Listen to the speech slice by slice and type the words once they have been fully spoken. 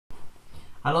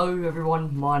Hello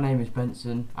everyone, my name is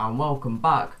Benson and welcome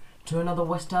back to another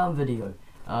West Ham video.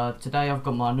 Today I've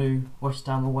got my new West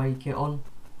Ham away kit on.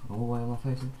 All the way on my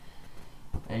face.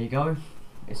 There you go.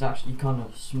 It's actually kind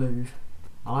of smooth.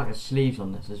 I like the sleeves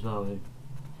on this as well.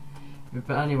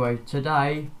 But anyway,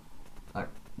 today, like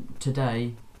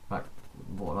 30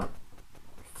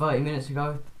 minutes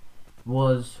ago,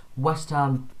 was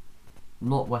Tottenham,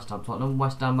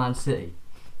 West Ham Man City.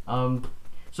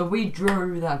 So we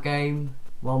drew that game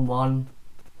 1-1.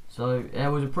 So it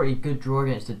was a pretty good draw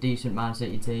against a decent Man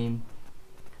City team.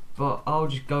 But I'll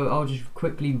just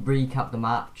quickly recap the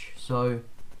match. So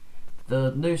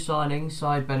the new signings,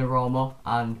 Said Benrahma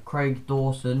and Craig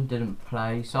Dawson, didn't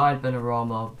play. Said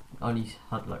Benrahma only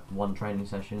had like one training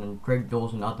session, and Craig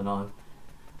Dawson, I don't know.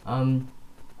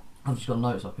 I've just got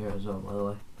notes up here as well, by the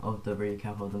way, of the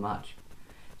recap of the match.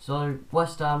 So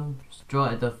West Ham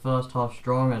started the first half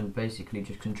strong and basically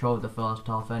just controlled the first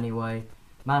half anyway.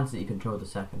 Man City controlled the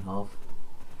second half.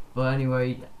 But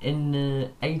anyway, in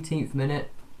the 18th minute,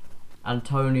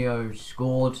 Antonio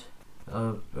scored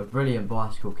a brilliant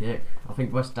bicycle kick. I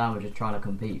think West Ham were just trying to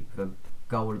compete for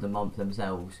goal of the month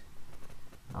themselves.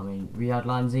 I mean, we had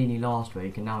Lanzini last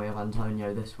week and now we have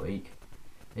Antonio this week.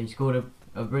 He scored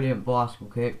a brilliant bicycle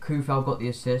kick. Kufal got the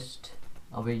assist.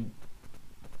 I mean,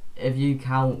 if you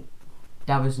count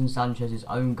Davinson Sanchez's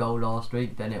own goal last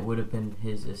week, then it would have been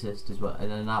his assist as well, and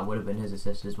then that would have been his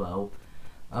assist as well.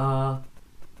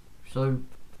 So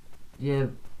yeah,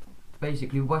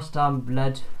 basically West Ham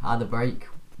led at the break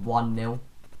 1-0.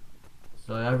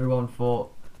 So everyone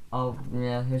thought, oh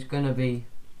yeah, it's gonna be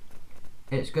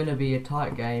a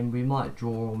tight game. We might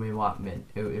draw or we might win.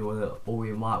 Or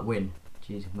we might win.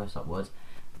 Jeez, messed up words.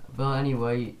 But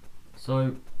anyway,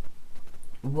 so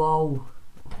while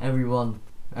every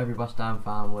West Ham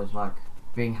fan was like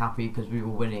being happy because we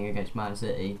were winning against Man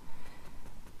City,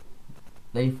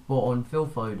 they brought on Phil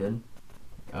Foden,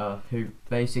 who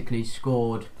basically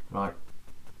scored like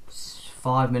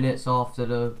 5 minutes after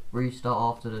the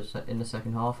restart in the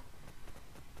second half.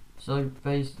 So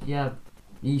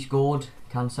he scored.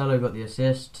 Cancelo got the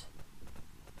assist,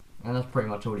 and that's pretty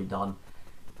much all he done.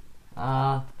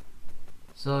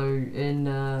 So in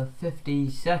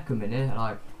 52nd minute,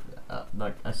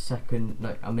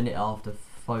 a minute after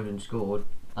Foden scored,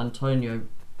 Antonio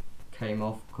came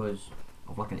off because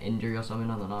of like an injury or something,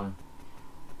 I don't know.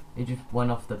 He just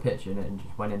went off the pitch and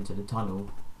just went into the tunnel.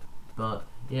 But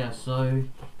yeah, so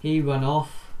he went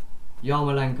off.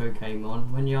 Yarmolenko came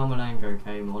on. When Yarmolenko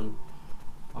came on,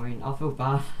 I mean, I feel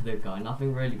bad for the guy.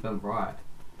 Nothing really went right,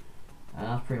 and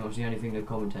that's pretty much the only thing the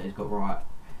commentators got right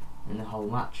in the whole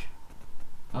match.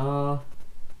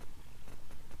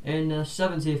 In the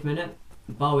 70th minute,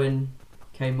 Bowen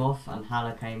came off and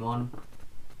Haller came on.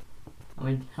 I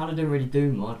mean, Haller didn't really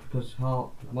do much because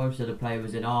most of the play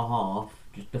was in our half,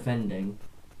 just defending.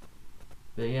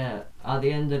 But yeah, at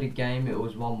the end of the game, it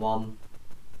was 1-1.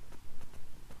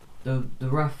 The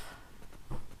ref,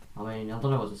 I mean, I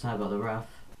don't know what to say about the ref.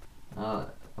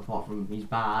 Apart from he's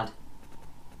bad.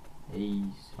 I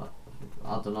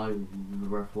don't know who the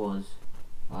ref was.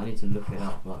 I need to look it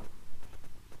up. Like,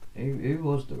 who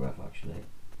was the ref actually?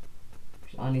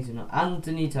 I need to know.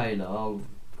 Anthony Taylor. Oh,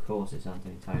 of course it's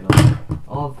Anthony Taylor.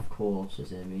 Of course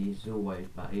it's him. He's always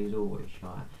bad. He's always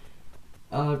shy.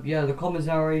 Yeah, the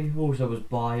commentary also was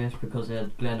biased because they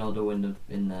had Glenn Hoddle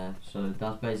in there. So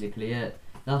that's basically it.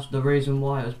 That's the reason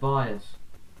why it was biased.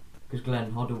 Because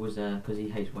Glenn Hoddle was there because he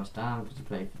hates West Ham because he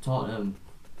played for Tottenham.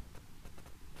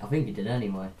 I think he did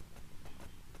anyway.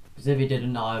 Because if he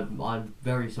didn't, I'm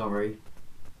very sorry.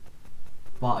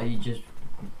 But he just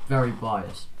very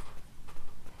biased.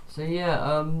 So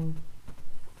yeah,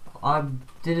 I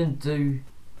didn't do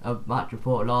a match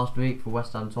report last week for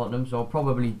West Ham Tottenham, so I'll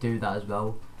probably do that as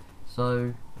well.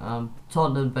 So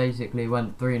Tottenham basically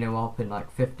went 3-0 up in like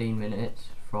 15 minutes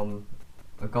from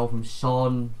a goal from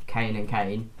Son, Kane and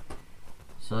Kane.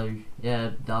 So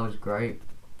yeah, that was great.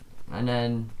 And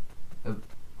then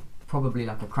probably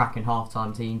like a cracking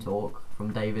half-time team talk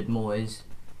from David Moyes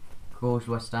caused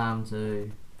West Ham to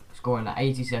score in the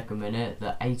 82nd minute,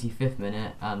 the 85th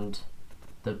minute and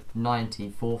the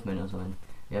 94th minute or something.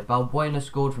 Yeah, Balbuena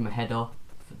scored from a header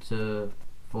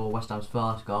for West Ham's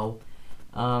first goal.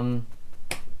 Who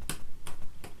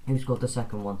scored the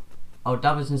second one? Oh,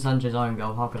 Davinson Sanchez's own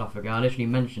goal, how could I forget? I literally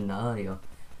mentioned that earlier.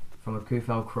 From a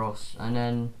Kufal cross, and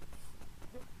then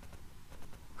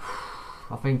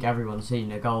I think everyone's seen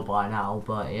the goal by now,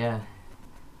 but yeah,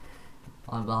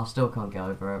 I still can't get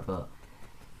over it. But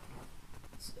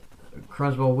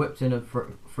Creswell whipped in a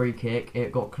free kick,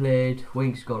 it got cleared,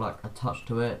 Winks got like a touch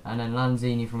to it, and then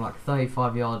Lanzini from like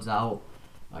 35 yards out,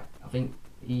 like I think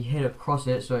he hit across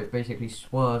it, so it basically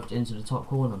swerved into the top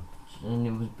corner, and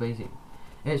it was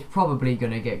it's probably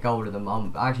gonna get goal of the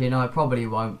month. Actually, no, it probably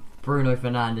won't. Bruno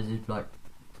Fernandes is like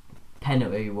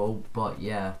penalty will, but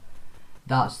yeah,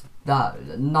 that.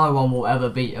 No one will ever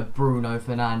beat a Bruno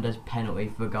Fernandes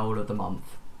penalty for goal of the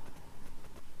month.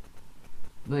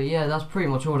 But yeah, that's pretty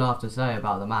much all I have to say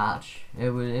about the match. It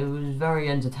was very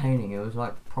entertaining. It was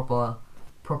like proper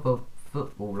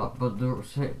football. Like, but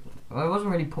it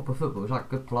wasn't really proper football. It was like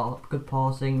good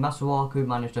passing. Masuaku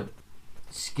managed to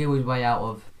skill his way out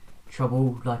of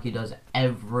trouble like he does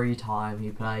every time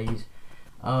he plays.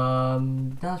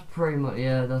 That's pretty much,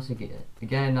 yeah, that's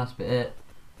again that's it.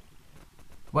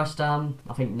 West Ham,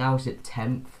 I think now sit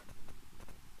 10th,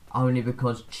 only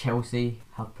because Chelsea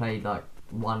have played like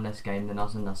one less game than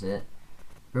us, and that's it.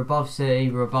 We're above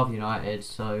City, we're above United,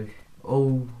 so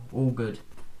all good.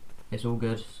 It's all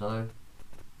good. So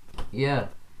yeah,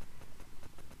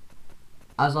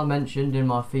 as I mentioned in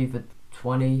my FIFA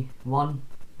 21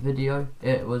 video,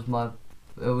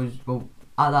 well,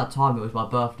 at that time it was my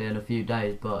birthday in a few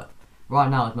days, but right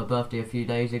now it's my birthday a few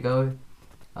days ago.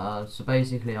 So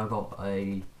basically I got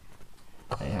hang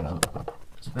on.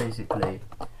 So basically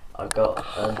I got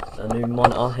a new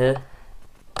monitor here.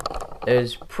 It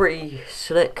was pretty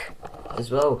slick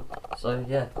as well. So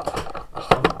yeah.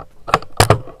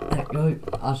 There we go.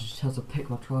 I just had to pick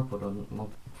my tripod on, my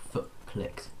foot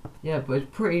clicked. Yeah, but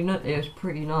it's pretty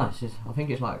nice. I think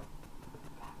it's like,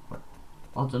 I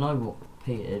don't know what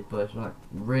P it is, but it's like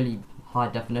really high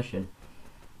definition.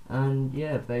 And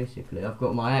yeah, basically I've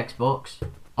got my Xbox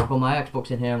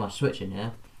in here and my Switch in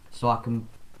here, so I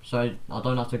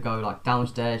don't have to go like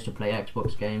downstairs to play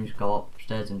Xbox games, go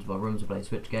upstairs into my room to play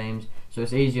Switch games, so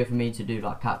it's easier for me to do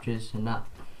like captures and that.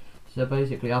 So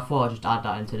basically I thought I'd just add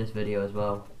that into this video as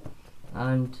well.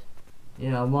 And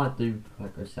yeah, I might do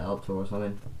like a setup tour or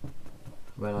something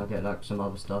when I get like some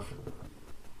other stuff,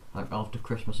 like after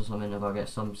Christmas or something, if I get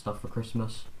some stuff for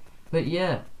Christmas. But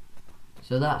yeah,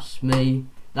 so that's me.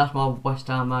 That's my West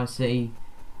Ham Man City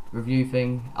review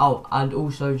thing. Oh, and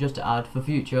also just to add, for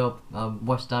future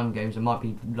West Ham games, I might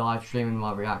be live streaming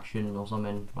my reaction or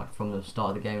something, like from the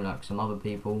start of the game, like some other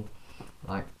people,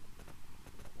 like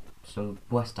some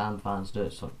West Ham fans do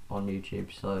it on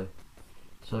YouTube. So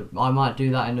I might do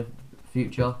that in the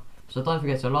future. So don't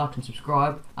forget to like and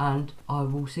subscribe, and I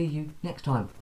will see you next time.